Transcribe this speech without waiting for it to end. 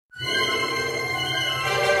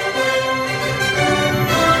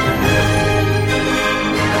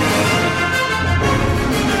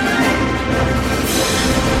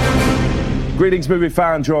Greetings, movie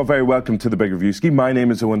fans. You're all very welcome to the Big Reviewski. My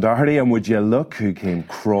name is Owen Doherty, and would you look who came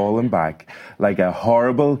crawling back like a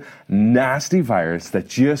horrible, nasty virus that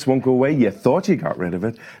just won't go away? You thought you got rid of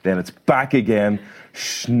it, then it's back again,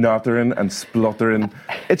 schnottering and spluttering.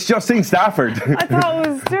 It's Justine Stafford. I thought it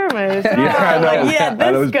was Dermot. Yeah, I know. Like, yeah, this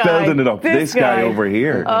and I was guy, building it up. This guy over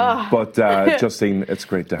here. But Justine, it's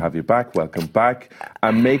great to have you back. Welcome back.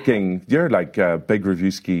 You're like a Big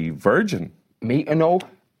Reviewski virgin. Me? No.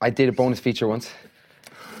 I did a bonus feature once.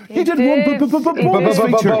 You did one bonus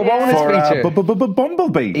feature for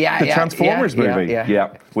Bumblebee, the Transformers movie.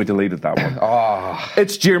 Yeah, we deleted that one.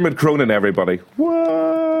 It's Diarmuid Cronin, everybody.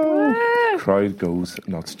 Whoa! Crowd goes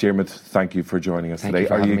nuts. Diarmuid, thank you for joining us today.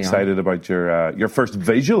 Are you excited about your first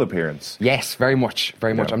visual appearance? Yes, very much,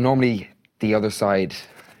 very much. I'm normally the other side.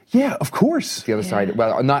 Yeah, of course. The other side.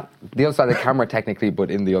 Well, not the other side of the camera technically, but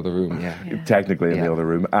in the other room. Yeah. Technically in the other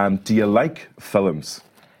room. Do you like films?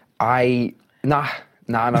 No.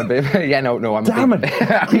 I'm a Damn it!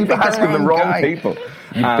 Keep asking the wrong people.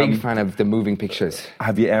 I'm a big fan of the moving pictures.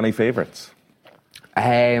 Have you any favourites?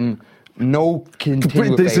 No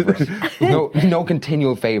continual favourite. No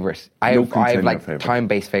continual favourite. I have like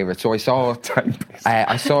time-based favourites. So I saw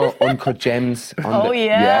Uncut Gems on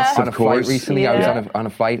a flight recently. Yeah. I was on a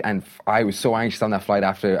flight, and I was so anxious on that flight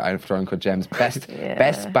after Uncut Gems. Best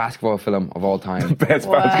basketball film of all time.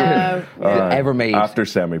 Basketball ever made. After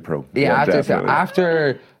Semi-Pro.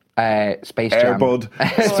 After Space Jam. Airbud,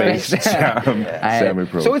 Space Jam,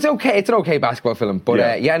 Semi-Pro. So it's okay. It's an okay basketball film.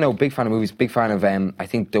 But big fan of movies. Big fan of, I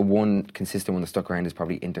think the one consistent one that stuck around is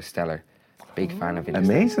probably Interstellar. Big fan of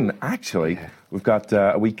Interstellar. Amazing. Actually, we've got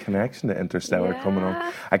a wee connection to Interstellar coming on.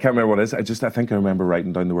 I can't remember what it is. I think I remember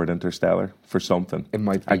writing down the word Interstellar for something. It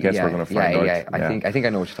might be. I guess we're going to find out. Yeah. I think I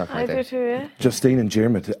know what you're talking about. I do too, yeah. Justine and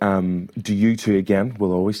Diarmuid, do you two, again,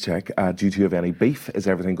 we'll always check, do you two have any beef? Is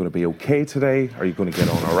everything going to be okay today? Are you going to get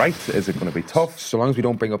on all right? Is it going to be tough? So long as we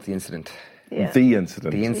don't bring up the incident. Yeah. The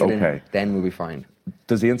incident, okay. Then we'll be fine.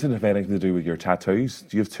 Does the incident have anything to do with your tattoos?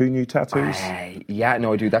 Do you have 2 new tattoos?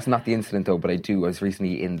 No, I do. That's not the incident, though, but I do. I was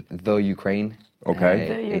recently in the Ukraine. Okay.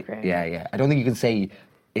 The Ukraine. Yeah. I don't think you can say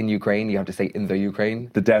in Ukraine. You have to say in the Ukraine.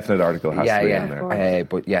 The definite article has to be in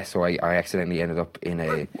there. So I accidentally ended up in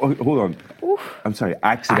a... hold on. Oof. I'm sorry,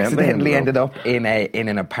 accidentally ended up in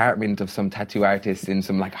an apartment of some tattoo artist in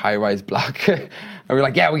some like high-rise block. And we're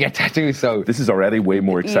like, we get tattoos, so... This is already way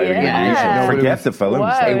more exciting than usual. Forget the films.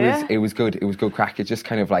 Wow, it was good. It was good crack. It's just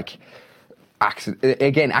kind of like...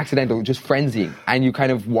 accidental, just frenzying, and you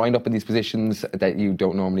kind of wind up in these positions that you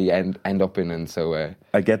don't normally end up in, and so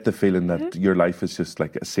I get the feeling that your life is just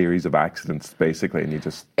like a series of accidents, basically, and you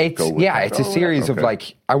just go with it. It's a series of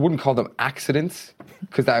like, I wouldn't call them accidents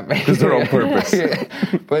because they're on purpose,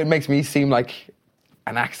 but it makes me seem like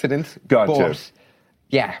an accident. Gotcha. But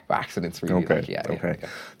accidents really. Okay.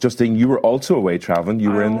 Justine, you were also away traveling.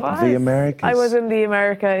 You were in the Americas. I was in the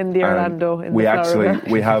Orlando. We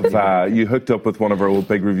have you hooked up with one of our old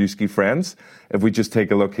Big Reviewski friends. If we just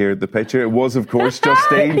take a look here at the picture, it was, of course,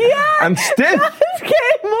 Justine and Stiff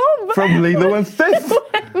from Lilo and Stitch.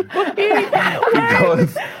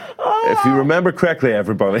 Because if you remember correctly,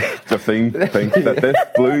 everybody, Justine thinks that this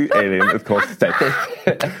blue alien is called Stitch.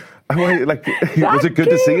 Was it good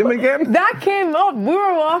to see him again? That came up. We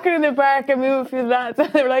were walking in the park and we were few lads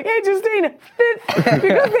and they were like, "Hey, Justine,"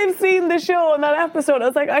 because they've seen the show and that episode. I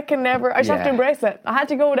was like, I just have to embrace it. I had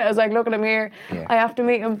to go with it. I was like, look at him here. Yeah. I have to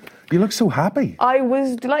meet him. You look so happy. I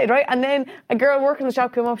was delighted, right? And then a girl working the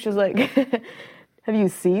shop came up. She was like, "Have you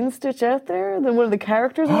seen Stitch out there? One of the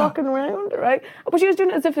characters walking around, right?" But she was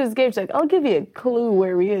doing it as if it was a game. She's like, "I'll give you a clue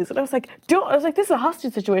where he is." And I was like, this is a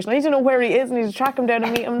hostage situation. I need to know where he is and I need to track him down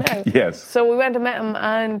and meet him now. Yes. So we went and met him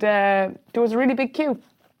and there was a really big queue.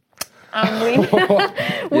 And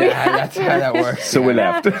that's how that works. So we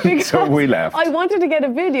left. I wanted to get a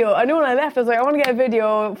video. I knew when I left, I was like, I want to get a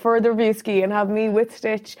video for the review ski and have me with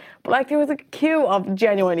Stitch. But there was a queue of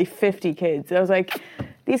genuinely 50 kids. I was like,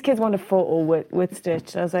 these kids want a photo with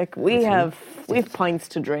Stitch. I was like, we've pints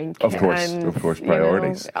to drink. Of course,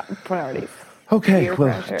 priorities. Priorities. Okay,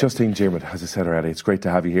 well, Justine, Diarmuid, as I said already, it's great to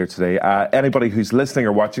have you here today. Anybody who's listening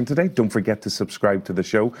or watching today, don't forget to subscribe to the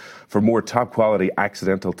show for more top-quality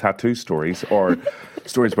accidental tattoo stories or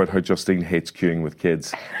stories about how Justine hates queuing with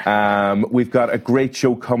kids. We've got a great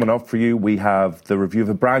show coming up for you. We have the review of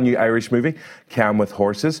a brand new Irish movie, Cam with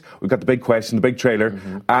Horses. We've got the big question, the big trailer,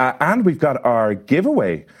 and we've got our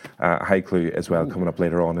giveaway, High Clue, as well, coming up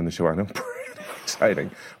later on in the show. I know.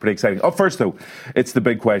 Pretty exciting. Up first, though, it's the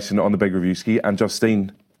big question on the Big Reviewski. And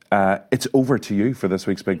Justine, it's over to you for this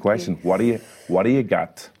week's big question. What do you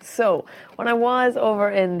got? So, when I was over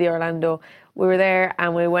in the Orlando, we were there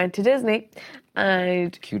and we went to Disney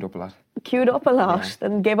and Queued up a lot,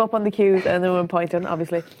 then gave up on the queues and then went pointing,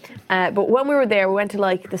 obviously. But when we were there, we went to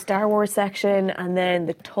like the Star Wars section and then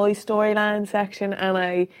the Toy Story Land section, and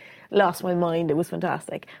I lost my mind. It was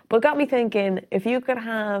fantastic. But it got me thinking, if you could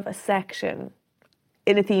have a section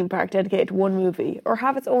in a theme park dedicated to one movie or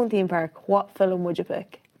have its own theme park, what film would you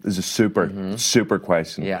pick? This is a super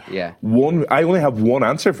question. Yeah. I only have one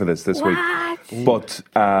answer for this week. But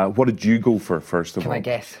what did you go for first of all? Can I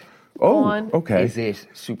guess? Oh, okay. Is it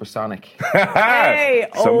Supersonic? Hey,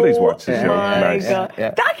 somebody's watched the show. Nice. God. Yeah.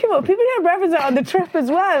 That came up. People didn't reference it on the trip as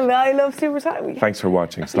well. I love Supersonic. Thanks for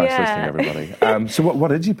watching / listening, everybody. So what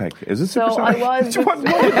did you pick? Is it Supersonic? So I was. what would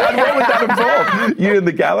that involve? You and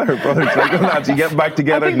the Gallagher brothers, like, lads, you getting back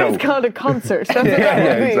together? I think that's called a concert. That's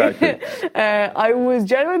exactly. I was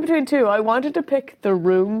generally between two. I wanted to pick The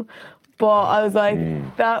Room, but I was like,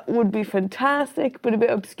 that would be fantastic, but a bit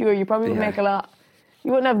obscure. You probably would make a lot. You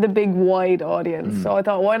wouldn't have the big, wide audience. So I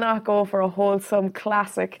thought, why not go for a wholesome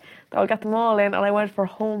classic that'll get them all in? And I went for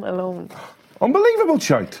Home Alone. Unbelievable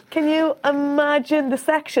shout. Can you imagine the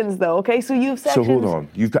sections, though? Okay, so you've sections. So hold on.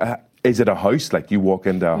 You've got... Is it a house? Like you walk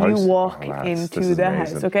into a house? You walk into the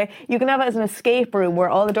house, okay? You can have it as an escape room where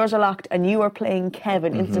all the doors are locked and you are playing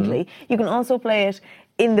Kevin instantly. You can also play it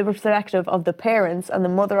in the perspective of the parents and the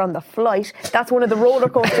mother on the flight. That's one of the roller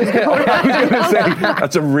coasters. I was going to say,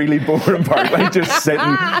 that's a really boring part, like just sitting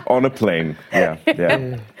on a plane. Yeah.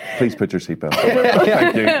 Please put your seatbelt on.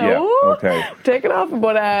 Thank you. Yeah, okay. Take it off,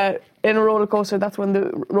 but in a roller coaster, that's when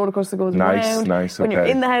the roller coaster goes round. Nice, When okay. you're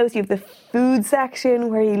in the house, you have the food section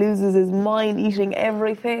where he loses his mind eating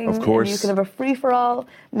everything. Of course. And you can have a free-for-all,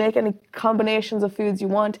 make any combinations of foods you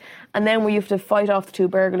want, and then where you have to fight off the two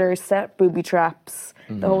burglars, set booby traps,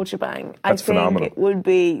 the whole shebang. That's phenomenal. It would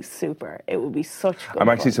be super. It would be such good I'm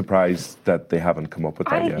actually fun. surprised that they haven't come up with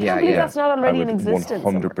that yet. I can't believe that's not already in existence.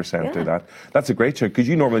 100% do that. That's a great show, because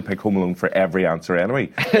you normally pick Home Alone for every answer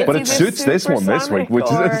anyway. But it suits this one this week, which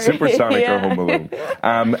is Supersonic or Home Alone.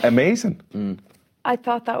 Amazing. I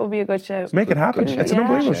thought that would be a good show. Let's make it happen. It's an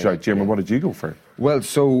unbelievable show. Jim, what did you go for? Well,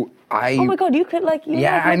 so I... Oh my God, you could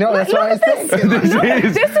I know, that's what I was thinking.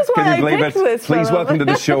 This is why I picked this. Please welcome to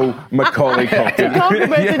the show, Macaulay Culkin. To talk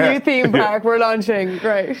about the new theme park we're launching.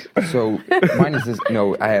 Great. So, mine is this,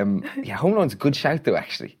 Home Alone's a good shout though,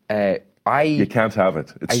 actually. You can't have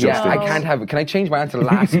it. It's just I can't have it. Can I change my answer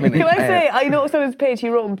last minute? Can I say, I noticed on his page he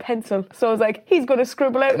wrote in pencil, so I was like, he's going to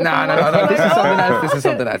scribble out. No. This is something else. This is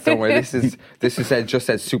something else. Don't worry. This is just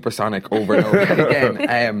said Supersonic over and over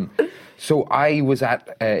again. So I was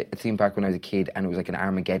at a theme park when I was a kid, and it was like an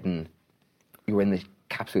Armageddon. You were in the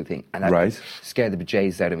capsule thing, and that scared the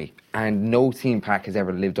bejesus out of me. And no theme park has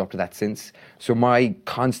ever lived up to that since. So my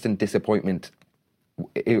constant disappointment.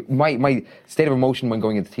 My state of emotion when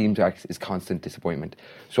going into theme parks is constant disappointment.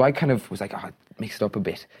 So I kind of was like, mix it up a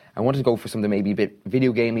bit. I wanted to go for something maybe a bit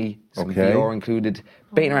video gamey, some VR included,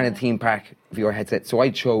 baiting around in a theme park, VR headset. So I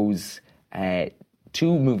chose a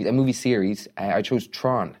movie series. I chose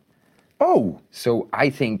Tron. Oh. So I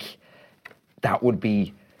think that would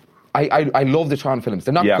be... I love the Tron films.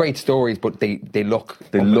 They're not great stories, but they look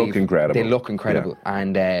incredible. They look incredible.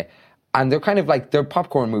 Yeah. And they're kind of like, they're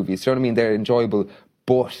popcorn movies, you know what I mean? They're enjoyable.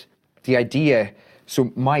 But the idea,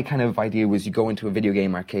 so my kind of idea was you go into a video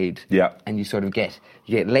game arcade and you sort of you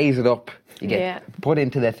get lasered up, you get put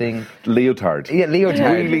into the thing. Leotard. Yeah,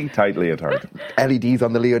 leotard. Really tight leotard. LEDs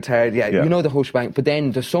on the leotard, you know the whole shebang. But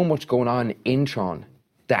then there's so much going on in Tron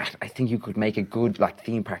that I think you could make a good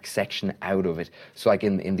theme park section out of it. So like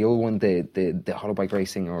in the old one, the hollow bike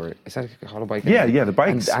racing, or is that a hollow bike? Yeah, the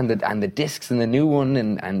bikes and the discs in the new one,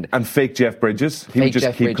 and fake Jeff Bridges. He would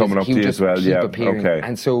just keep coming up to you as well. Yeah, appearing. Okay.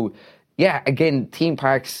 And so again, theme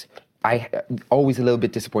parks. Always a little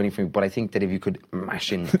bit disappointing for me, but I think that if you could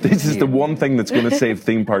mash in... This is the one thing that's going to save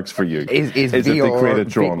theme parks for you. Is if they create a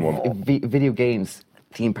Tron one. Video games,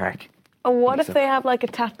 theme park. And what if they have like a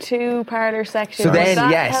tattoo parlor section? So then,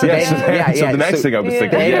 So the next thing I was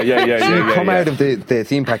thinking, you come out of the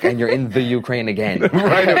theme park and you're in the Ukraine again.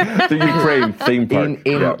 Right, the Ukraine theme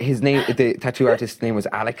park. His name, the tattoo artist's name was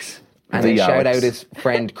Alex. And they shout out his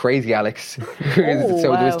friend Crazy Alex.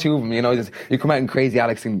 There was two of them, you come out in Crazy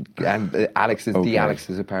Alex and Alex is the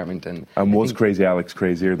Alex's apartment. And was Crazy Alex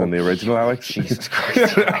crazier than the original Alex? Jesus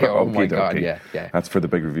Christ. Oh my God, yeah. That's for the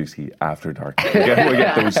Big Reviews After Dark. We'll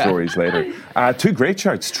get those stories later. Two great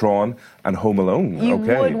charts, Tron and Home Alone.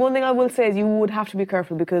 One thing I will say is you would have to be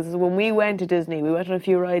careful, because when we went to Disney, we went on a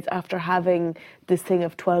few rides after having this thing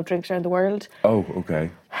of 12 drinks around the world. Oh,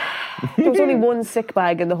 okay. There was only one sick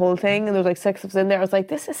bag in the whole thing, and there was like 6 of us in there. I was like,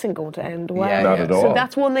 this isn't going to end well. Not at all. So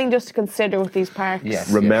that's one thing just to consider with these parks. Yes.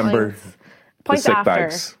 Remember, Points sick after.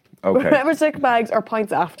 bags. Okay. Whatever sick bags or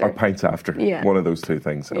points after. Or pints after. Yeah. One of those two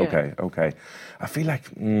things. Yeah. Okay. I feel like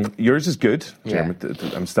yours is good, Yeah.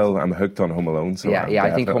 Jeremy. I'm hooked on Home Alone. So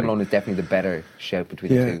I think Home Alone is definitely the better shout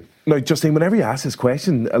between the two. Now, Justine, whenever you ask this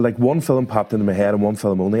question, like one film popped into my head and one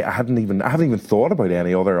film only. I haven't even thought about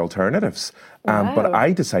any other alternatives. Wow. But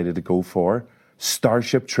I decided to go for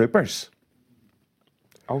Starship Troopers.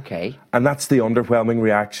 Okay. And that's the underwhelming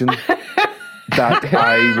reaction that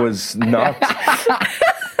I was not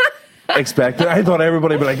expecting. I thought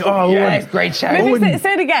everybody would be like, oh, Yes, great shout. Maybe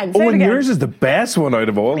say it again. Say it again. yours is the best one out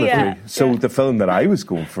of all the Yeah, three. So yeah. the film that I was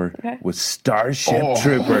going for was Starship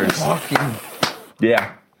Troopers. Fucking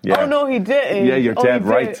Yeah. Oh, no, he didn't. Yeah, you're Oh, dead he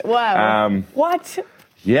right. did. Wow.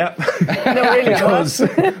 Yeah. What? No, really, Because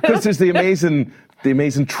there's the amazing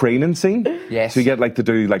training scene. Yes. So you get like to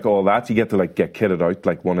do like all that. You get to like get kitted out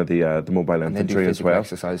like one of the mobile and then do infantry as physical well.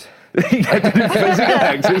 exercise. You get to do physical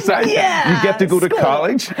exercise. Yeah, You get to go to school.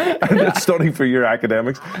 college and study for your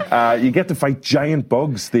academics. You get to fight giant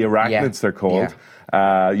bugs, the arachnids they're called.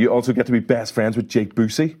 You also get to be best friends with Jake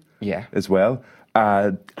Busey as well.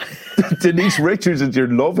 Denise Richards is your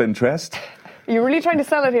love interest. You're really trying to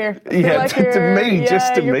sell it here. I feel Yeah, like to you're- me,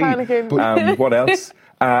 just to you're me. panicking. What else?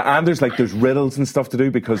 And there's riddles and stuff to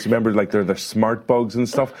do because remember, like they're smart bugs and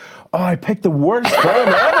stuff. Oh, I picked the worst film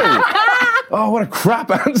ever. Oh, what a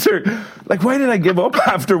crap answer! Like, why did I give up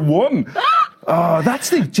after one? Oh,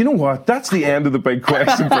 do you know what? That's the end of the big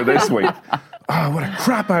question for this week. Oh, what a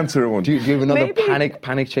crap answer one. Do you have another Maybe-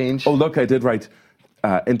 panic change? Oh, look, I did write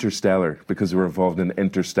Interstellar because we're involved in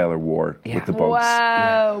interstellar war with the bugs.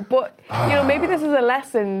 Wow. But, maybe this is a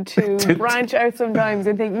lesson to branch out sometimes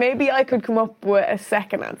and think maybe I could come up with a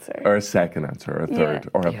second answer. Or a second answer, or a third,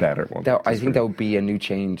 or a better one. I think that would be a new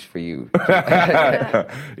change for you.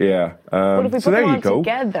 Yeah. But if we So put there them you all go.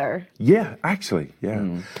 together. Yeah, actually, yeah.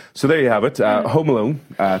 So there you have it. Home Alone,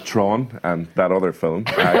 Tron, and that other film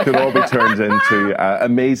could all be turned into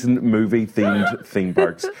amazing movie-themed theme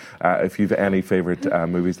parks. If you've any favourite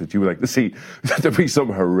movies that you would like to see, there'll be some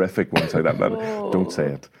horrific ones like that. Don't say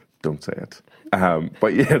it. Don't say it.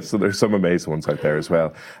 But yeah, so there's some amazing ones out there as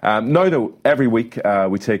well. Now, though, every week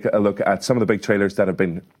we take a look at some of the big trailers that have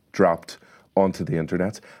been dropped onto the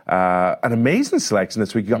internet. An amazing selection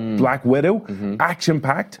this week. You've got Black Widow,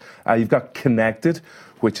 action-packed. You've got Connected,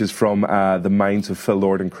 which is from the minds of Phil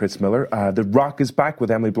Lord and Chris Miller. The Rock is back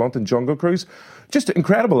with Emily Blunt and Jungle Cruise. Just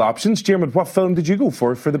incredible options. Jeremy, what film did you go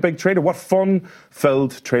for the big trailer? What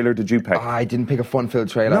fun-filled trailer did you pick? I didn't pick a fun-filled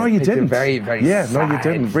trailer. No, you I picked didn't. A very, very no, you sad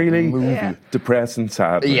didn't. Really movie. depressing,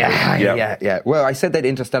 sad. Yeah. Well, I said that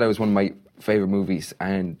Interstellar was one of my favourite movies,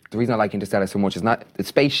 and the reason I like Interstellar so much is not the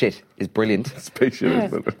space shit is brilliant.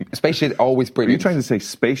 Spaceship. Space shit always Are you brilliant. trying to say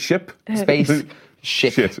spaceship? Space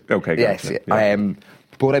shit. Shit. Okay, Yes. gotcha. Yeah.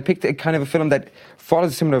 But I picked a kind of a film that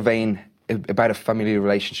follows a similar vein about a familial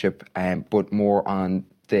relationship, but more on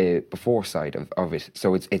the before side of it.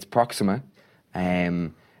 So it's Proxima.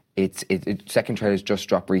 Its second trailer's just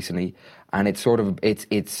dropped recently, and it's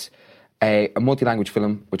a multi-language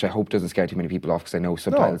film, which I hope doesn't scare too many people off because I know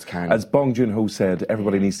subtitles can. As Bong Joon-ho said,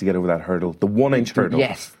 everybody needs to get over that hurdle, the 1-inch hurdle.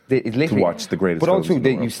 Yes, it's literally to watch the greatest. But films also, in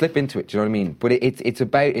the world. you slip into it. Do you know what I mean? But it's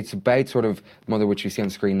about sort of mother, which we see on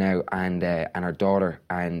screen now, and her daughter,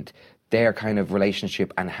 and their kind of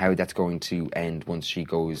relationship, and how that's going to end once she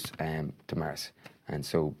goes to Mars. And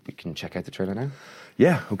so we can check out the trailer now.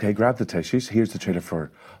 Yeah. Okay. Grab the tissues. Here's the trailer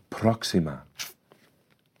for Proxima,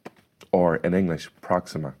 or in English,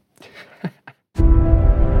 Proxima.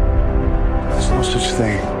 There's no such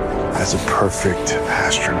thing as a perfect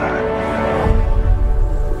astronaut.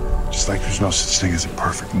 Just like there's no such thing as a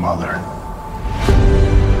perfect mother.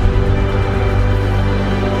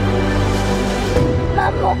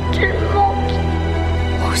 Maman, tu me manques.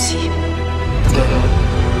 Moi aussi.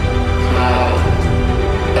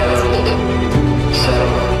 9,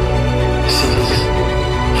 7, 6,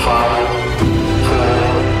 5, 4,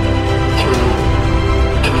 3,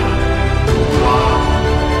 2,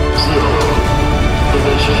 1, 0.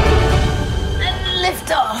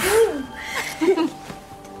 Lift off.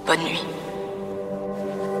 Bonne nuit.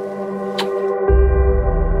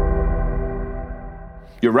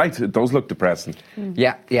 You're right. It does look depressing.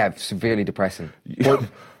 Yeah, severely depressing.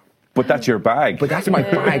 But that's your bag. But that's my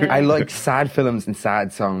bag. I like sad films and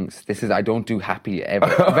sad songs. I don't do happy ever.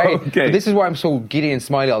 Okay. But this is why I'm so giddy and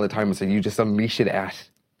smiley all the time. So you just unleash it at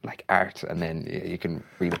like art, and then you can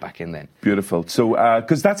reel it back in then. Beautiful. So,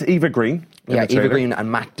 because that's Eva Green. in the Eva trailer. Green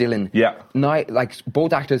and Matt Dillon. Yeah. Now, like,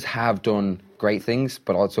 both actors have done great things,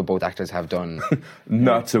 but also both actors have done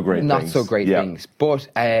Not so great things. But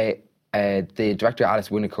the director, Alice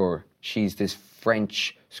Winocour, she's this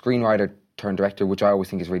French screenwriter turned director, which I always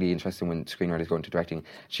think is really interesting when screenwriters go into directing.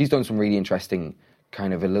 She's done some really interesting,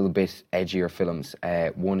 kind of a little bit edgier films.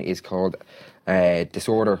 One is called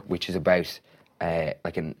Disorder, which is about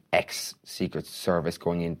like an ex-Secret Service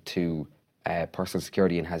going into personal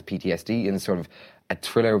security and has PTSD, and it's sort of a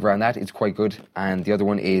thriller around that. It's quite good. And the other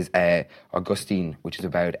one is Augustine, which is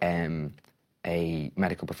about a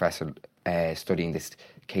medical professor studying this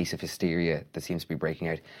case of hysteria that seems to be breaking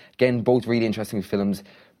out. Again, both really interesting films,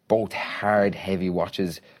 both hard, heavy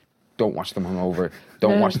watches. Don't watch them hungover.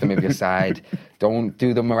 Don't watch them if you're sad. Don't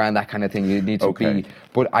do them around that kind of thing. You need to be...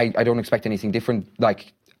 But I don't expect anything different.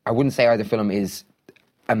 Like, I wouldn't say either film is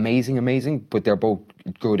amazing, but they're both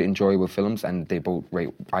good, enjoyable films, and they both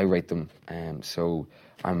I rate them. So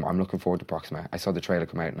I'm looking forward to Proxima. I saw the trailer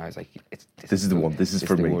come out and I was like, this is the one. This is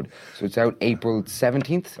for me. So it's out April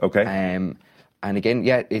 17th. Okay. And again,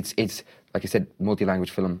 yeah, it's like I said,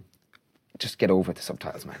 multi-language film. Just get over the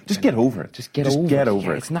subtitles, man. Just get over it. Just get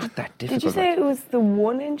over it. It's not that difficult. Did you say it was the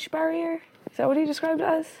 1-inch barrier? Is that what he described it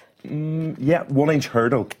as? Yeah, 1-inch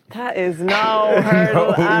hurdle. That is no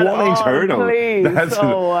hurdle at 1-inch all, hurdle. Please.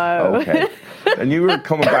 Wow. Okay. And you were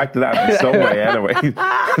coming back to that in some way anyway.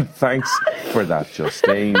 Thanks for that,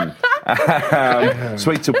 Justine.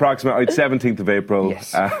 Sweet, so Proxima out 17th of April.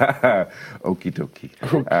 Yes. Okie dokie.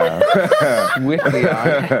 Swiftly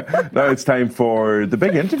on. Now it's time for the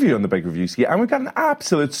big interview on the Big Review Ski. And we've got an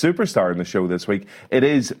absolute superstar in the show this week. It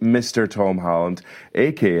is Mr. Tom Holland,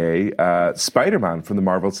 a.k.a. Spider-Man from the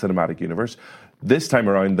Marvel Cinematic Universe. This time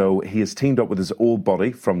around, though, he has teamed up with his old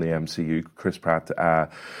buddy from the MCU, Chris Pratt,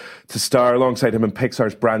 to star alongside him in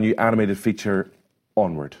Pixar's brand new animated feature,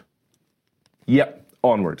 Onward. Yep.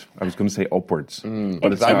 Onward. I was going to say upwards,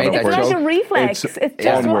 but it's not upwards. It's not a reflex. It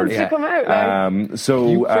just wants to come out. Like. So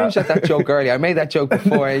you cringed at that joke earlier. I made that joke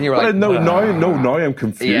before, and you were like, "No, now I'm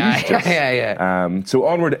confused." Yeah. So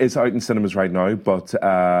Onward is out in cinemas right now, but we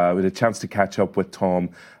had a chance to catch up with Tom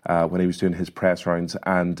when he was doing his press rounds,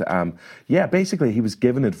 and basically he was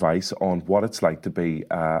given advice on what it's like to be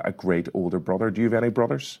a great older brother. Do you have any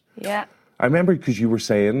brothers? Yeah. I remember because you were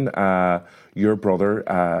saying your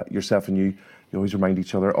brother, yourself, and you always remind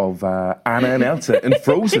each other of Anna and Elsa in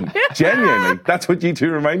Frozen. Genuinely, that's what you two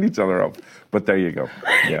remind each other of. But there you go.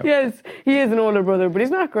 Yeah. Yes, he is an older brother, but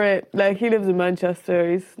he's not great. Like, he lives in Manchester.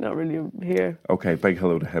 He's not really here. Okay, big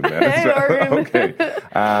hello to him then. Okay.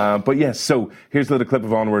 But yes, so here's a little clip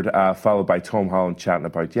of Onward, followed by Tom Holland chatting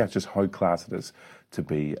about, just how class it is to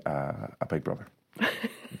be a big brother.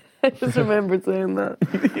 I just remembered saying that.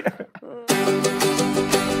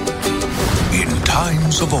 In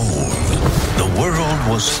times of old, the world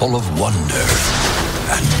was full of wonder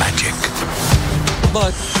and magic.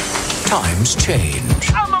 But times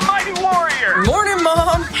change. I'm a mighty warrior! Morning,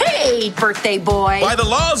 Mom! Hey, birthday boy! By the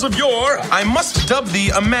laws of yore, I must dub thee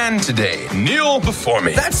a man today. Kneel before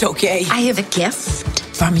me. That's okay. I have a gift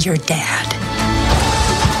from your dad.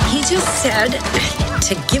 He just said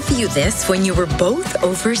to give you this when you were both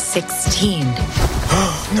over 16.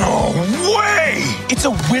 No way! It's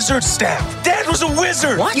a wizard staff. Dad was a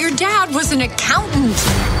wizard. What? Your dad was an accountant.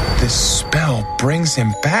 This spell brings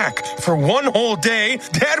him back. For one whole day,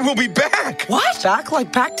 Dad will be back. What?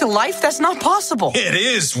 Back to life? That's not possible. It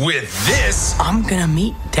is with this. I'm gonna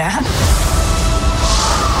meet Dad.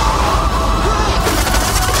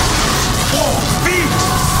 Whoa, feet!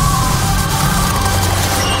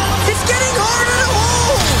 It's getting harder to hold.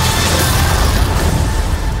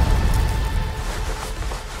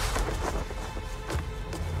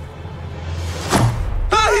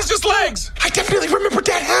 He's just legs! I definitely remember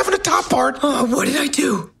Dad having a top part. Oh, what did I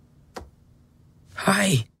do?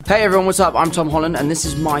 Hi. Hey everyone, what's up? I'm Tom Holland, and this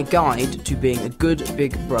is my guide to being a good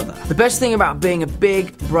big brother. The best thing about being a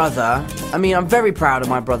big brother, I'm very proud of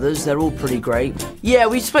my brothers. They're all pretty great. Yeah,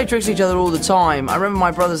 we used to play tricks with each other all the time. I remember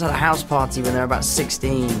my brothers had a house party when they were about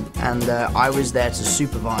 16, and I was there to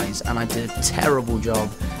supervise, and I did a terrible job.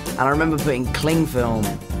 And I remember putting cling film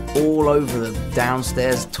all over the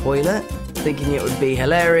downstairs toilet, thinking it would be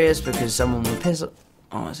hilarious because someone would piss...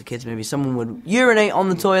 Oh, it's a kid's movie. Someone would urinate on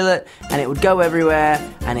the toilet and it would go everywhere,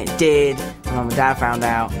 and it did. And Mum and Dad found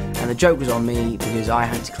out, and the joke was on me because I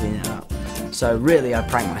had to clean it up. So really, I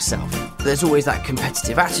pranked myself. There's always that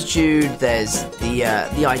competitive attitude. There's the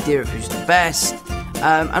idea of who's the best,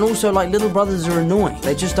 and also like little brothers are annoying.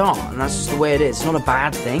 They just are, and that's just the way it is. It's not a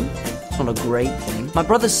bad thing. It's not a great thing. My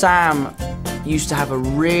brother Sam used to have a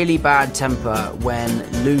really bad temper when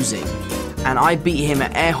losing, and I beat him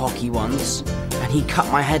at air hockey once. And he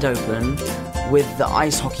cut my head open with the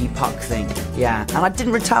ice hockey puck thing. Yeah, and I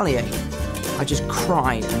didn't retaliate. I just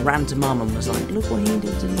cried and ran to Mum and was like, look what he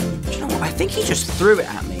did to me. Do you know what? I think he just threw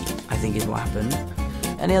it at me, I think is what happened.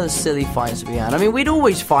 any other silly fights we had. I mean, we'd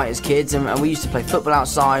always fight as kids, and we used to play football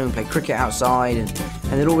outside, and play cricket outside, and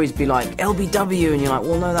there'd always be like, LBW, and you're like,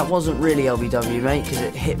 well, no, that wasn't really LBW, mate, because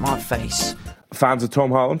it hit my face. Fans of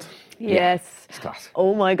Tom Holland? Yes. It's class.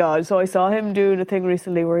 Oh my God. So I saw him do the thing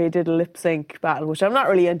recently where he did a lip sync battle, which I'm not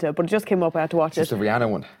really into, but it just came up. I had to watch Just it. the Rihanna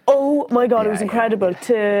one. Oh my God, it was incredible.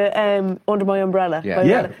 To Under My Umbrella. Yeah. by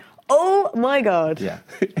Rihanna. Oh my God. Yeah.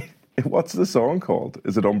 What's the song called?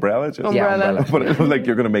 Is it Umbrella? Just? Umbrella. Yeah, Umbrella. But it's like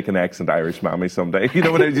you're going to make an excellent Irish mammy someday. You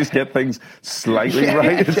know when they just get things slightly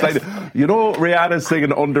right? It's like, you know, Rihanna's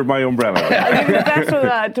singing Under My Umbrella. I think the best was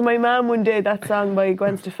that to my mum one day, that song by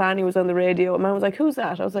Gwen Stefani was on the radio. And Mum was like, who's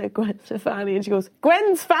that? I was like, Gwen Stefani. And she goes,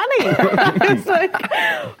 Gwen's Fanny. It's like,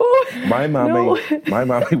 oh, My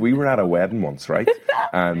mammy, we were at a wedding once, right?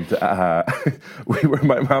 And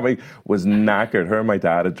my mammy was knackered. Her and my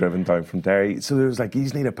dad had driven down from Derry. So there was like, you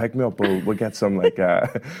need to pick me up. We'll get some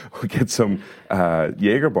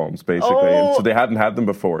Jaeger bombs, basically. Oh. And so they hadn't had them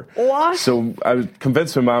before. What? So I was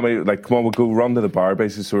convinced my mammy, like, come on, we'll go run to the bar,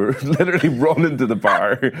 basically. So we're literally running to the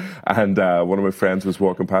bar. And one of my friends was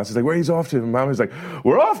walking past. He's like, where are you off to? And Mammy's like,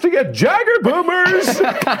 we're off to get Jagger Boomers.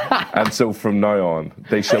 And so from now on,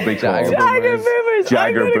 they shall be called Jagger Boomers.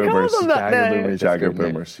 Jagger I'm gonna Boomers. call them that now. Boomers. Jagger That's a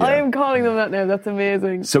good Boomers. I Yeah. am calling them that now. That's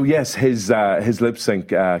amazing. So yes, his lip sync,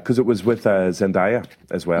 because it was with Zendaya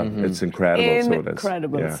as well. It's incredible.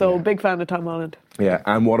 Incredible. So it is. Yeah. So big fan of Tom Holland. Yeah,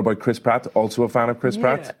 and what about Chris Pratt? Also a fan of Chris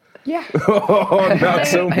Pratt? Yeah. Oh, not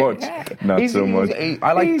so much. Not so much.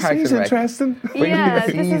 I like Parks He's and Rec. interesting. Yeah,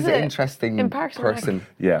 He's this is an it. interesting In Parks and Rec. person.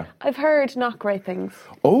 Yeah. I've heard not great things.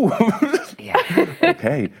 Oh,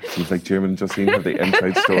 okay. Seems like Jim and Justine have the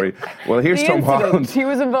inside story. Well, here's The Tom incident. Holland. He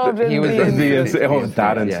was involved in He was the in the incident. Oh,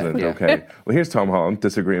 that Yeah, incident. yeah. Okay. Well, here's Tom Holland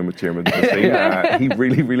disagreeing with Jim and Justine. He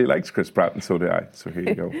really, really likes Chris Pratt, and so do I. So here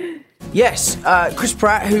you go. Yes, Chris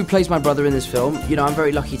Pratt, who plays my brother in this film, you know, I'm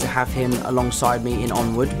very lucky to have him alongside me in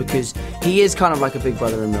Onward because he is kind of like a big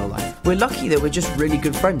brother in real life. We're lucky that we're just really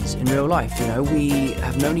good friends in real life, you know. We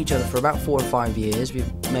have known each other for about 4 or 5 years.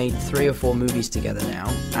 We've made 3 or 4 movies together now,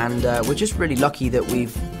 and we're just really lucky that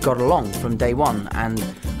we've got along from day one. And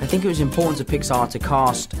I think it was important to Pixar to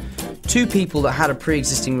cast 2 people that had a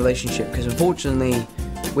pre-existing relationship because unfortunately,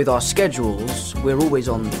 with our schedules, we're always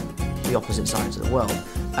on the opposite sides of the world.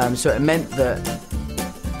 So it meant that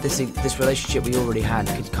this relationship we already had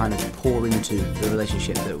could kind of pour into the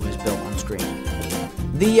relationship that was built on screen.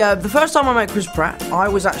 The first time I met Chris Pratt, I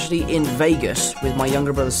was actually in Vegas with my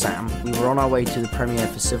younger brother Sam. We were on our way to the premiere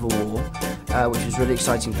for Civil War, which was really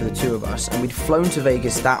exciting for the 2 of us. And we'd flown to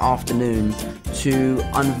Vegas that afternoon to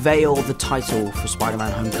unveil the title for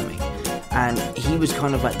Spider-Man Homecoming. And he was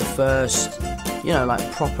kind of like the first, you know, like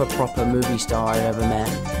proper movie star I ever met.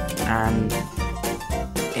 And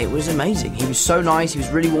it was amazing. He was so nice. He was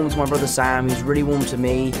really warm to my brother Sam. He was really warm to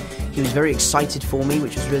me. He was very excited for me,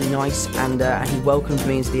 which was really nice. And he welcomed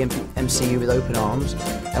me into the MCU with open arms.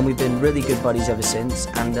 And we've been really good buddies ever since.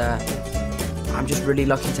 And I'm just really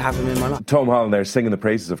lucky to have him in my life. Tom Holland there singing the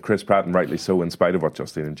praises of Chris Pratt, and rightly so, in spite of what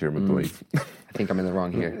Justine and Jim would believe. I think I'm in the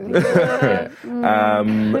wrong here.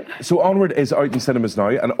 So Onward is out in cinemas now,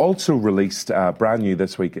 and also released brand new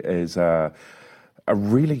this week is a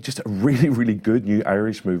really good new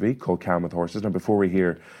Irish movie called Calm with Horses. Now, before we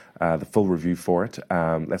hear the full review for it,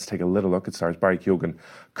 let's take a little look. It stars Barry Keoghan,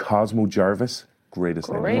 Cosmo Jarvis, greatest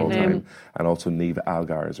name of all time, and also Niamh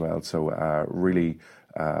Algar as well. So really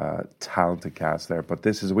talented cast there. But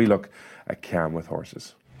this is a wee look at Calm with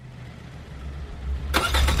Horses.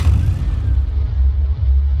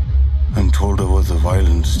 I'm told I was a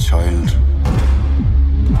violent child.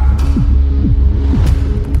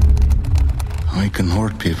 I can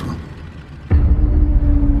hurt people.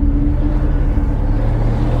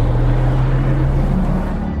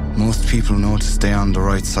 Most people know to stay on the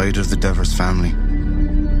right side of the Devers family.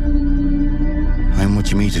 I'm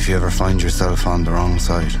what you meet if you ever find yourself on the wrong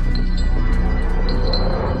side.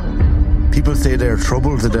 People say they're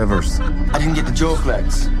trouble, the Devers. I didn't get the joke,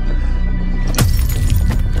 lads.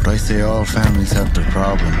 But I say all families have their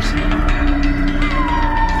problems.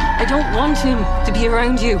 I don't want him to be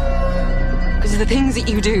around you because of the things that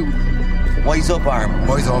you do. Wise up, Arm.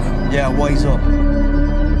 Wise up? Yeah, wise up.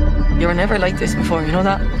 You were never like this before, you know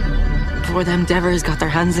that? Before them Devers got their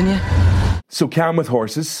hands in you. So Calm with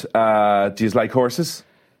Horses. Do you like horses?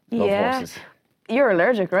 Love Yeah. horses. You're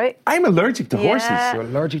allergic, right? I'm allergic to horses. You're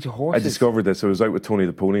allergic to horses? I discovered this. I was out with Tony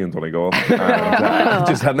the Pony in Donegal and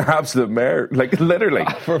just had an absolute mare, like literally.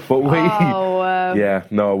 But Yeah,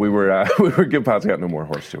 no, we were good pals. Got no more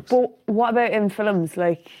horse jokes. But what about in films?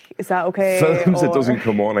 Like, is that okay? Films, it or- doesn't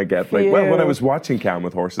come on. I get like, well, when I was watching Cam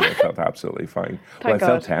with horses, I felt absolutely fine. Well, I God.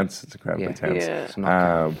 felt tense. It's incredibly tense. Yeah. It's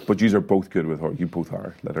not But you are both good with horses. You both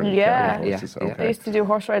are literally Yeah. Cam with horses. Yeah, yeah. Okay. I used to do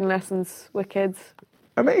horse riding lessons with kids.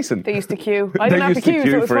 Amazing. They used to queue. I They didn't have to used to queue,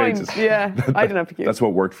 queue so it was for fine. ages. Yeah, I didn't have to queue. That's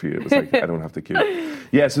what worked for you. It was like, I don't have to queue.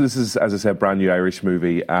 Yeah, so this is, as I said, brand new Irish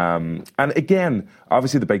movie. And again,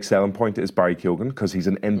 obviously the big selling point is Barry Keoghan because he's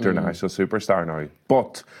an international superstar now.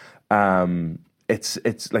 But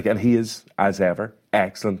it's like, and he is, as ever,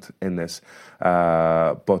 excellent in this.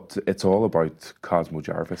 But it's all about Cosmo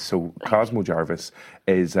Jarvis. So Cosmo Jarvis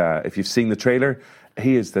is, if you've seen the trailer,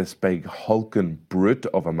 he is this big hulking brute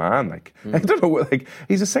of a man. Like I don't know, like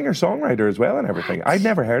he's a singer-songwriter as well and everything. I'd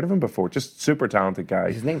never heard of him before. Just super talented guy.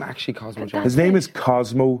 Is his name actually Cosmo Jarvis? His name is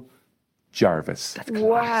Cosmo Jarvis.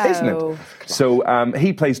 Wow. Isn't it? So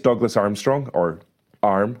he plays Douglas Armstrong, or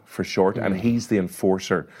Arm for short, and he's the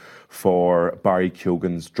enforcer for Barry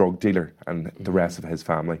Keoghan's drug dealer and the rest of his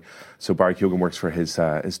family. So Barry Keoghan works for his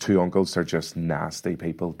two uncles. They're just nasty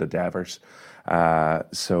people, the Devers.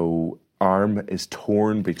 So Arm is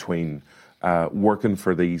torn between working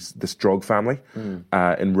for this drug family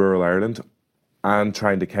in rural Ireland and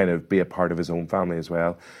trying to kind of be a part of his own family as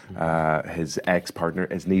well. His ex-partner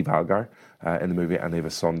is Niamh Algar in the movie, and they have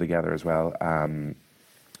a son together as well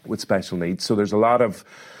with special needs. So there's a lot of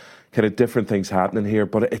kind of different things happening here,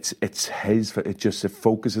 but it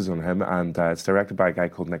focuses on him, and it's directed by a guy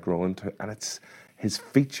called Nick Rowland, and it's his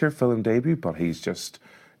feature film debut, but he's just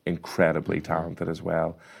incredibly talented as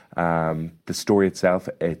well. The story itself,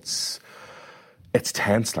 it's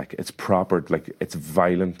tense, like it's proper, like it's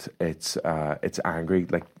violent, it's angry,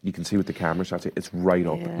 like you can see with the camera shots, it's right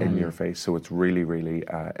up in your face. So it's really, really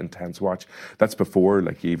intense watch. That's before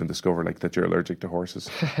like you even discover like that you're allergic to horses.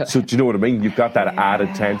 So do you know what I mean? You've got that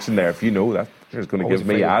added tension there. If you know that, it's going to give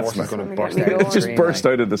me asthma. It just burst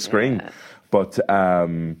out of the screen. But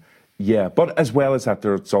but as well as that,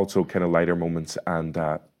 there's also kind of lighter moments and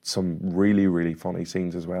some really, really funny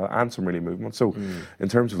scenes as well, and some really moving ones. So in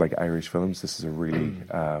terms of like Irish films, this is a really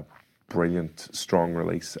brilliant, strong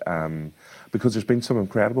release, because there's been some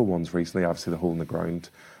incredible ones recently. Obviously, The Hole in the Ground,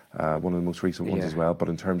 one of the most recent ones as well. But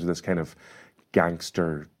in terms of this kind of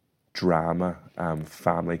gangster drama,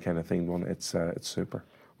 family kind of thing one, it's super.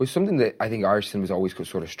 Well, something that I think Irish cinema has always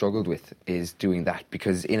sort of struggled with is doing that,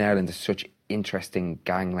 because in Ireland there's such interesting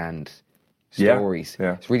gangland stories.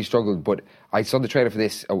 Yeah. It's really struggled, but I saw the trailer for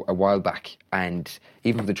this a while back, and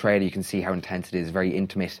even from the trailer you can see how intense it is, very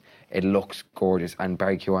intimate, it looks gorgeous, and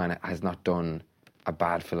Barry Keoghan has not done a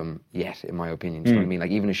bad film yet, in my opinion. Do you know what I mean?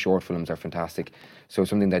 Like, even his short films are fantastic. So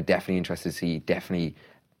something that definitely interested to see, definitely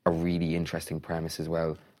a really interesting premise as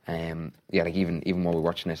well. Like even while we're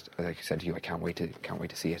watching it, like I said to you, I can't wait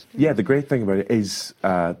to see it. Yeah, the great thing about it is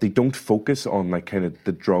they don't focus on like kind of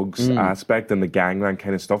the drugs aspect and the gangland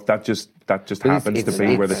kind of stuff. That just happens to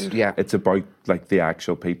be where it's about like the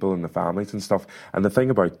actual people and the families and stuff. And the thing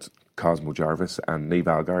about Cosmo Jarvis and Niamh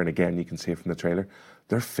Algar, and again you can see it from the trailer,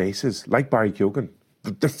 their faces, like Barry Keoghan,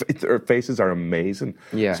 their faces are amazing.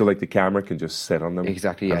 Yeah. So like the camera can just sit on them,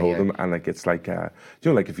 exactly, and hold them, and like it's like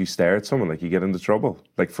like if you stare at someone, like you get into trouble,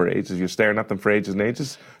 like for ages. You're staring at them for ages and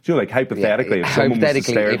ages. Like hypothetically, if someone was to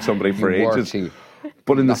stare at somebody for ages,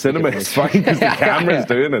 but in the cinema it's fine because the camera's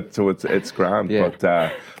doing it, so it's grand.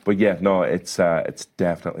 Yeah. But yeah, no, it's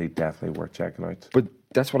definitely worth checking out. But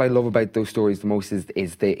that's what I love about those stories the most is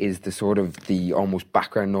the sort of the almost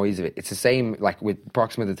background noise of it. It's the same, like with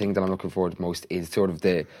Proxima, the thing that I'm looking forward to most is sort of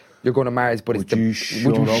the, you're going to Mars, but would you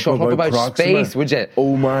shut up about Proxima? Space, would you?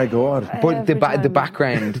 Oh my God. But the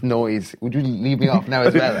background noise, would you leave me off now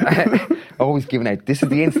as well? Always giving out, this is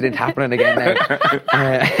the incident happening again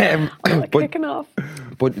now. Kicking off.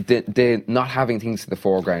 But the not having things to the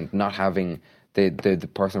foreground, not having the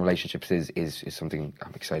personal relationships is something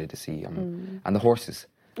I'm excited to see. And the horses.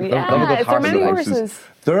 Yeah, is there many horses?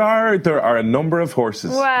 There are a number of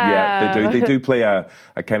horses. Wow. Yeah, they do play a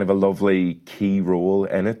kind of a lovely key role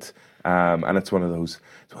in it. And it's one of those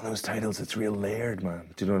titles, it's real layered, man.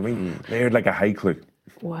 Do you know what I mean? Layered like a haiku.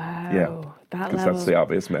 Wow. Yeah. Because that's the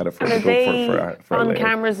obvious metaphor and to go for on layered.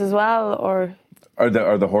 cameras as well, or Are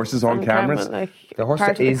the horses on cameras? Camera, like the horse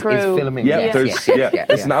is filming.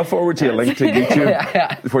 Listen, I'll forward you a link to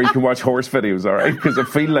YouTube where you can watch horse videos, all right? Because I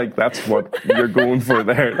feel like that's what you're going for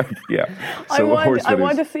there. Like, so I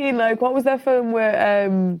want to see, like, what was that film where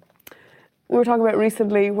we were talking about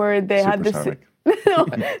recently, where they had this.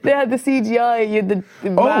 They had the CGI.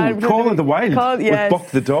 Call of the Wild with Buck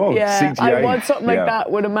the dog. Yeah, CGI. I want something like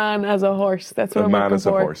that with a man as a horse. That's what I'm looking for. A man as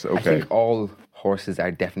a horse. Okay. I think all horses are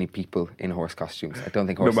definitely people in horse costumes. I don't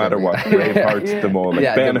think No horses matter are what, Braveheart, them all,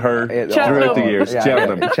 like Ben-Hur, throughout the years,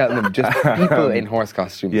 Cheltenham, just people in horse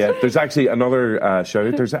costumes. Yeah, there's actually another shout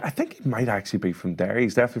out. I think he might actually be from Derry.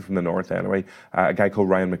 He's definitely from the north anyway. A guy called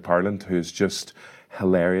Ryan McParland, who's just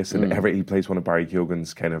hilarious, and he plays one of Barry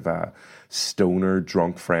Keoghan's kind of stoner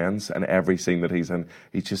drunk friends, and every scene that he's in,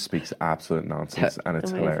 he just speaks absolute nonsense, and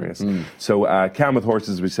it's hilarious. So Calm with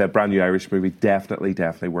Horses, as we said, brand new Irish movie, definitely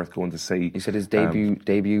worth going to see. You said his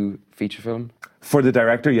debut feature film? For the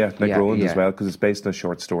director, Nick Rowland as well, because it's based on a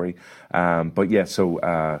short story. But yeah,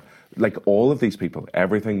 so like all of these people,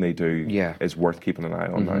 everything they do is worth keeping an eye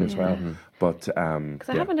on now as well. But because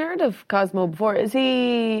I haven't heard of Cosmo before. Is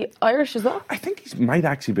he Irish as well? I think he might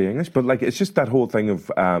actually be English, but like it's just that whole thing of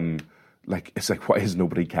like it's like why has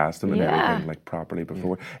nobody cast him and everything like properly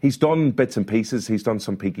before? He's done bits and pieces. He's done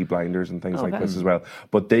some Peaky Blinders and things like this as well.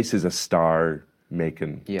 But this is a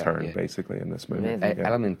star-making turn basically in this movie.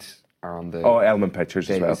 Element are on the Element Pictures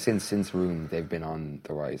as well. Since Room, they've been on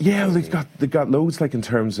the rise. Yeah, well, they've got loads like in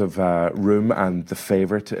terms of Room and The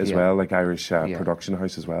Favourite as well, like Irish production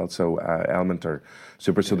house as well. So Element are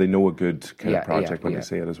super. So they know a good kind of project when they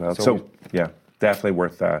see it as well. So yeah, definitely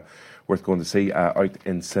worth going to see out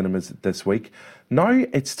in cinemas this week. Now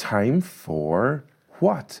it's time for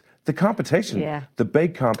what? The competition. Yeah. The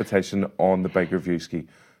big competition on the Big Reviewski.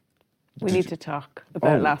 We need to talk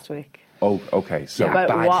about last week. Oh, okay. So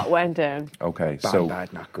about what went down. Okay,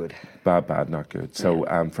 bad, not good. Bad, not good. So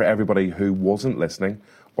for everybody who wasn't listening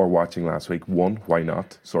or watching last week, 1, why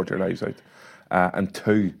not? Sort your lives out. And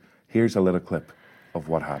 2, here's a little clip of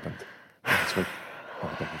what happened last week on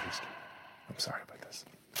the Big Reviewski. I'm sorry about this.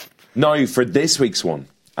 Now, for this week's one,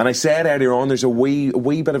 and I said earlier on, there's a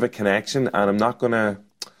wee bit of a connection, and I'm not going to...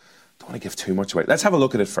 don't want to give too much away. Let's have a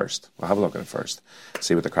look at it first. We'll have a look at it first.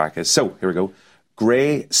 See what the crack is. So, here we go.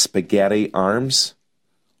 Grey spaghetti arms,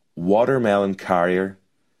 watermelon carrier,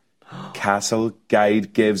 castle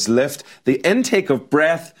guide gives lift, the intake of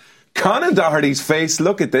breath, Conan Doherty's face.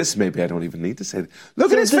 Look at this. Maybe I don't even need to say it.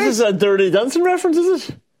 Look at his face. This is a Dirty Dancing reference, is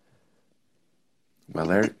it? Well,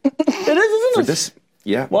 there. It is, isn't for it? This,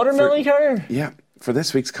 yeah. Watermelon carrier? Yeah, for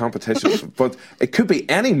this week's competition. But it could be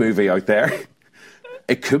any movie out there.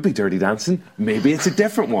 It could be Dirty Dancing. Maybe it's a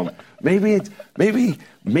different one. Maybe it's a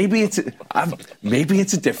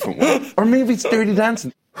different one. Or maybe it's Dirty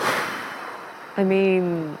Dancing. I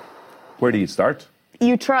mean... Where do you start?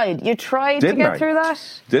 You tried to get through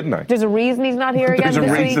that. Didn't I? There's a reason he's not here again this week.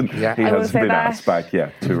 There's a reason week. he hasn't been asked back. Yeah,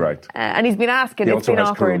 too right. And he's been asking. He it's also been has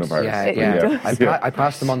awkward. coronavirus. I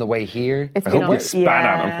passed him on the way here. It's I hope you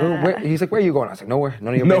spat at him. He's like, where are you going? I was like, nowhere.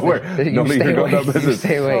 None of your business. You stay away. You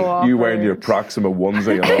stay away. So you wearing your Proxima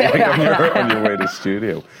onesie on your way to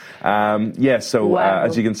studio.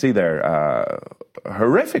 As you can see there,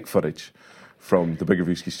 horrific footage from the Big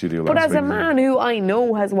Reviewski studio last week. But as a man who I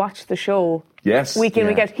know has watched the show week in,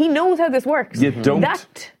 week out, he knows how this works. You don't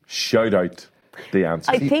shout out the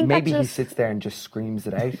answer. I think maybe he sits there and just screams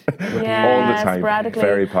it out. All the time. Sporadically.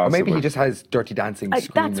 Very possible. Or maybe he just has Dirty Dancing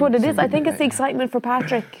that's what it is. I think it's the excitement for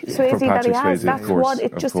Patrick Swayze that he has. That's what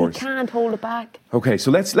it just, he can't hold it back. Okay,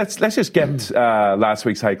 so let's just get last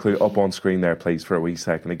week's high clue up on screen there, please, for a wee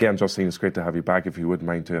second. Again, Justine, it's great to have you back. If you wouldn't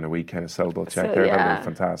mind doing a wee kind of syllable check there, that would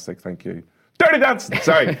be fantastic. Thank you. Dirty Dancing!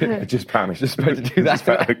 Sorry, I just panicked. Just about to do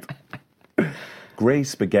that. Grey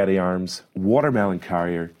spaghetti arms, watermelon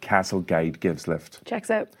carrier, castle guide gives lift.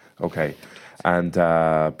 Checks out. Okay, and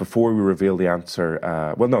before we reveal the answer,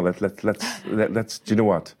 let's. Do you know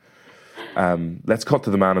what? Let's cut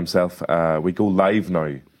to the man himself. We go live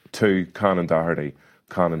now to Conan Doherty.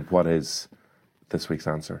 Conan, what is this week's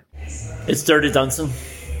answer? It's Dirty Dancing.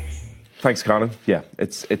 Thanks, Conan. Yeah,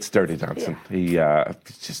 it's Dirty Dancing. Yeah.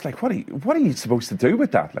 He just like what are you supposed to do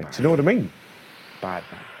with that? Like, do you know what I mean? Bad.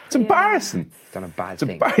 It's embarrassing. He's done a bad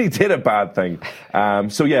thing. He did a bad thing.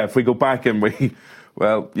 If we go back and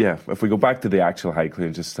if we go back to the actual high clue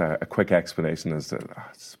and just a quick explanation as to.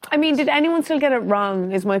 I mean, did anyone still get it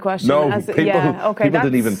wrong? Is my question. No, people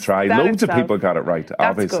didn't even try. Loads of people got it right,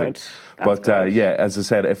 obviously. That's good. As I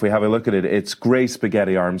said, if we have a look at it, it's grey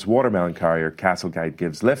spaghetti arms, watermelon carrier, castle guide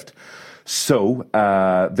gives lift. So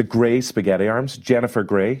the grey spaghetti arms, Jennifer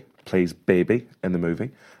Grey plays Baby in the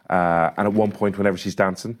movie. And at one point, whenever she's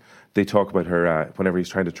dancing, they talk about her, whenever he's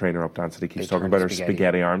trying to train her up dancing, he keeps talking about her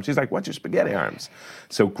spaghetti arms. She's like, what's your spaghetti arms?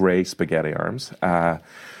 So, grey spaghetti arms. The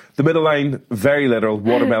middle line, very literal,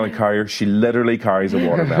 watermelon carrier. She literally carries a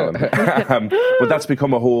watermelon. But that's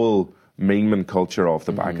become a whole meme and culture off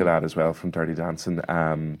the back of that as well from Dirty Dancing.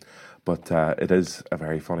 But it is a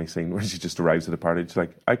very funny scene where she just arrives at a party. She's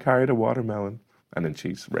like, I carried a watermelon. And then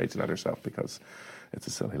she's raging at herself because it's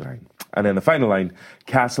a silly line. And then the final line,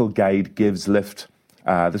 Castle Guide gives lift.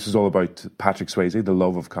 This is all about Patrick Swayze, the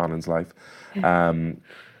love of Conan's life.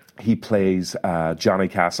 He plays Johnny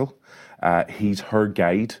Castle. He's her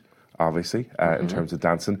guide, obviously, in terms of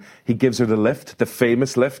dancing. He gives her the lift, the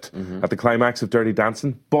famous lift, at the climax of Dirty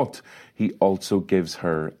Dancing, but he also gives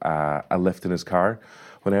her a lift in his car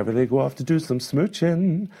whenever they go off to do some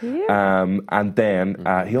smooching. Yeah. And then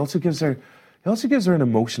he also gives her an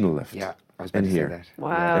emotional lift. Yeah, I was about to say that.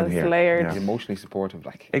 Wow, it's layered. He's emotionally supportive,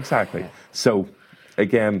 like. Exactly. So,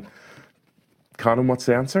 again, Conan, what's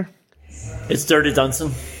the answer? It's Dirty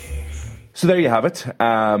Dancing. So there you have it.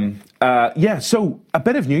 So a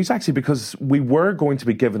bit of news, actually, because we were going to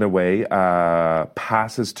be giving away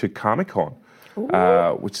passes to Comic-Con,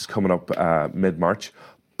 which is coming up mid-March.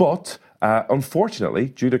 But unfortunately,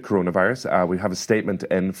 due to coronavirus, we have a statement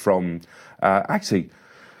in from... actually,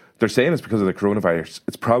 they're saying it's because of the coronavirus.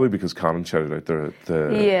 It's probably because Conan shouted out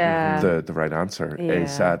the right answer. Yeah.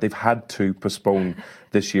 Is they've had to postpone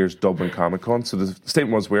this year's Dublin Comic Con. So the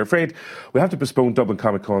statement was, we're afraid we have to postpone Dublin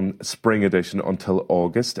Comic Con Spring Edition until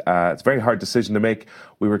August. It's a very hard decision to make.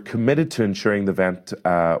 We were committed to ensuring the event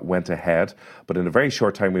went ahead, but in a very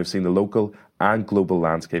short time we've seen the local and global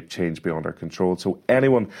landscape change beyond our control. So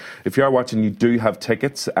anyone, if you are watching, you do have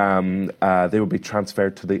tickets, they will be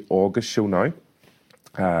transferred to the August show now.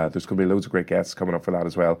 There's going to be loads of great guests coming up for that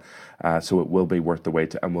as well. So it will be worth the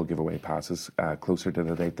wait, and we'll give away passes closer to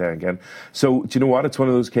the date there again. So do you know what? It's one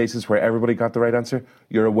of those cases where everybody got the right answer.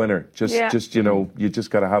 You're a winner. Just you know, you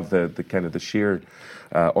just got to have the kind of the sheer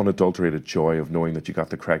unadulterated joy of knowing that you got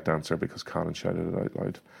the correct answer because Conan shouted it out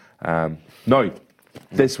loud. Now,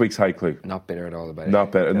 this week's High Clue. Not bitter at all about it.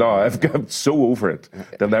 Not bitter. No, I'm so over it.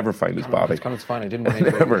 They'll never find his body. Conan's fine. I didn't want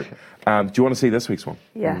to never. Do you want to see this week's one?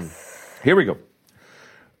 Yes. Here we go.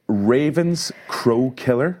 Raven's Crow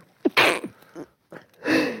Killer.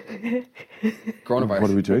 Coronavirus. What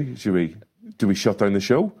do we do? Do we shut down the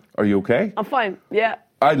show? Are you okay? I'm fine. Yeah.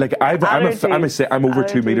 I'm over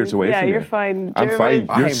 2 meters away from you. Yeah, you're fine. I'm fine.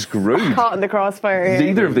 You're screwed. Caught in the crossfire here.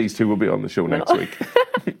 Neither of these two will be on the show next week.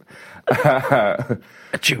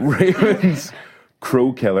 Raven's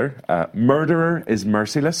Crow Killer. Murderer is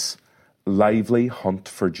merciless. Lively hunt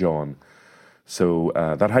for John. So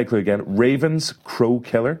that high clue again. Raven's Crow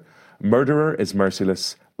Killer. Murderer is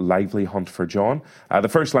merciless. Lively hunt for John. The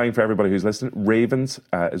first line for everybody who's listening. Ravens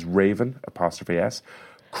is Raven, apostrophe S.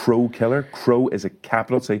 Crow Killer. Crow is a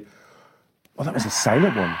capital C. Oh, that was a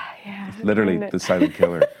silent one. Yeah, literally the silent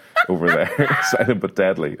killer over there. Silent but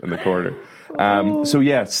deadly in the corner. So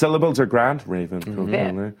yeah, syllables are grand. Raven, Crow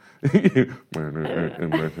Killer.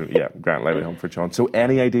 Yeah, grand, lively hunt for John. So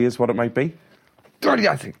any ideas what it might be? Dirty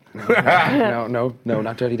Dancing. No,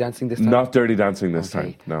 not Dirty Dancing this time. Not Dirty Dancing this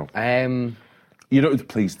time. No. You know,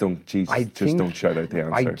 please don't. Just don't shout out the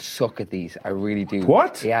answer. I suck at these. I really do.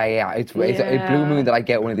 What? Yeah. It's a blue moon that I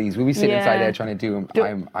get one of these. We'll be sitting inside there trying to do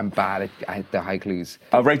them. I'm bad at the high clues.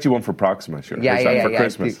 I'll write you one for Proxima, sure. Yeah, for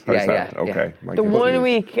Christmas. How's that? Okay. The 1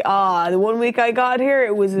 week I got here,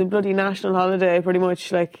 it was a bloody national holiday, pretty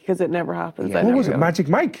much, like, because it never happens. Yeah. What was it? Magic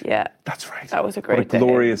Mike? Yeah. That's right. That was a great day. What a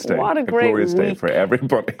glorious day. What a glorious day for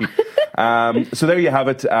everybody. So there you have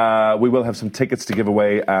it. We will have some tickets to give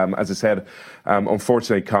away. As I said,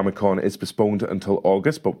 unfortunately, Comic-Con is postponed until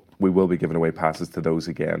August, but we will be giving away passes to those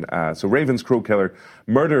again. So Raven's Crow Killer,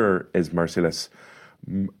 Murderer is merciless.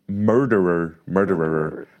 Murderer,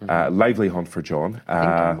 Lively hunt for John. I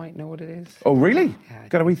think I might know what it is. Oh, really? Yeah,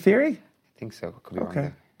 got a wee theory? I think so. Could be okay.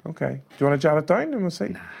 wrong. Okay. Do you want to jot it down and we'll see?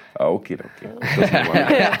 Nah. Oh, okay.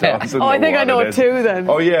 I think I know it too then.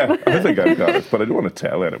 Oh, yeah. I think I've got it, but I don't want to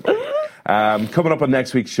tell anybody. Coming up on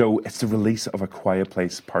next week's show, it's the release of A Quiet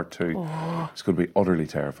Place Part 2. Oh. It's going to be utterly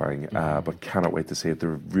terrifying, but cannot wait to see it. The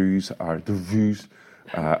reviews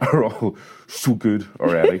are all so good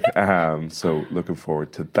already. So looking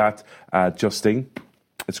forward to that. Justine,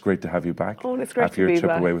 it's great to have you back. Oh, it's great after to be your trip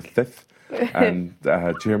back. away with Fifth. And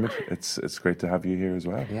Jeremy, it's great to have you here as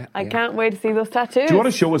well. Yeah, I can't wait to see those tattoos. Do you want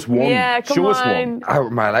to show us one? Yeah, come on. Us one.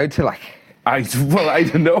 Am I allowed to, like? I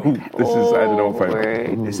don't know. I don't know if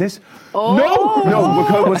I... Is this? Oh. No,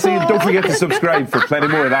 because we'll see. Don't forget to subscribe for plenty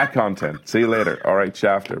more of that content. See you later. All right,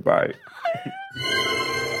 Shafter, bye.